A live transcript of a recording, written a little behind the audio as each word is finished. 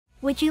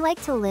Would you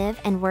like to live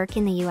and work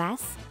in the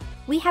U.S.?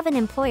 We have an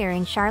employer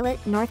in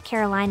Charlotte, North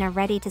Carolina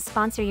ready to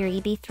sponsor your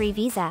EB-3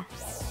 visa.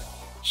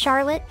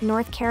 Charlotte,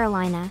 North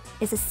Carolina,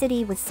 is a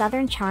city with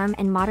southern charm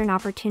and modern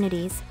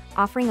opportunities,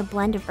 offering a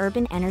blend of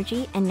urban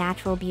energy and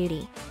natural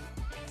beauty.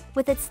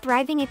 With its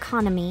thriving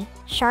economy,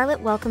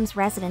 Charlotte welcomes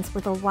residents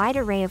with a wide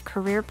array of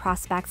career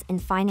prospects in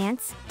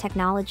finance,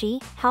 technology,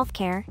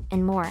 healthcare,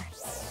 and more.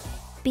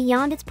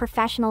 Beyond its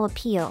professional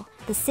appeal,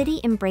 the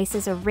city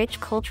embraces a rich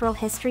cultural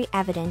history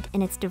evident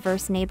in its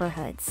diverse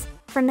neighborhoods.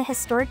 From the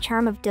historic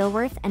charm of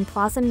Dilworth and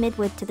Plaza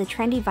Midwood to the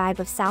trendy vibe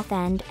of South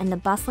End and the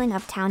bustling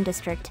Uptown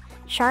district,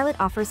 Charlotte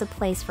offers a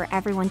place for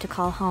everyone to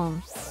call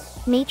home.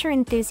 Nature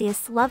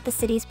enthusiasts love the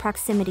city's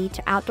proximity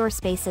to outdoor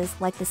spaces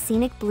like the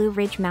scenic Blue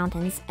Ridge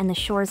Mountains and the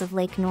shores of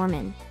Lake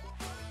Norman.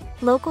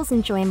 Locals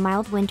enjoy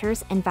mild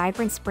winters and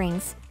vibrant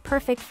springs,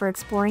 perfect for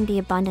exploring the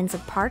abundance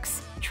of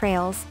parks,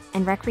 trails,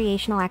 and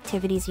recreational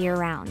activities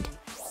year-round.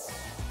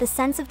 The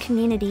sense of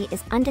community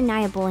is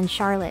undeniable in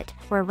Charlotte,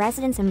 where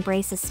residents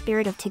embrace a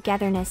spirit of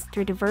togetherness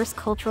through diverse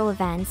cultural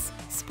events,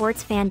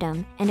 sports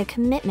fandom, and a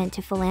commitment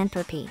to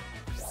philanthropy.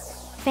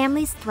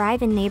 Families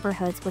thrive in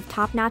neighborhoods with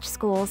top-notch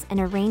schools and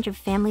a range of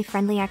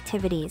family-friendly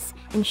activities,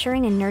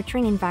 ensuring a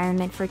nurturing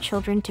environment for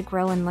children to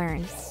grow and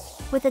learn.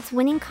 With its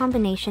winning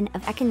combination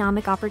of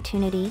economic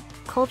opportunity,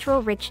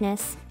 cultural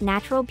richness,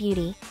 natural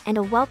beauty, and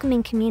a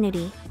welcoming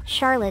community,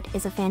 Charlotte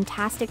is a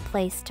fantastic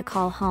place to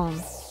call home.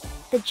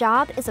 The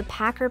job is a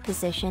packer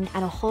position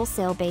at a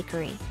wholesale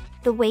bakery.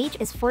 The wage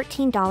is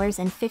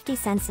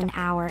 $14.50 an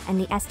hour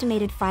and the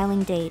estimated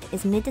filing date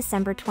is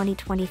mid-December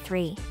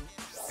 2023.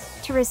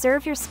 To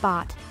reserve your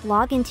spot,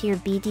 log into your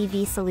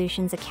BDV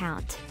Solutions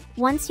account.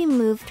 Once you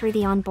move through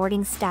the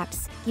onboarding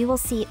steps, you will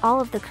see all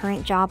of the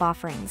current job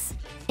offerings.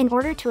 In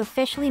order to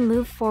officially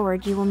move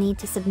forward, you will need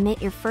to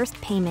submit your first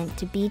payment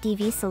to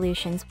BDV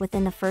Solutions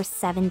within the first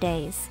 7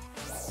 days.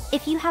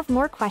 If you have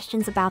more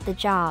questions about the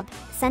job,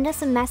 send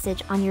us a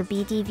message on your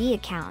BDV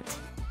account.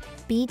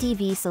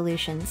 BDV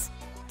Solutions.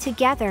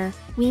 Together,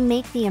 we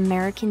make the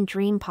American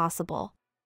dream possible.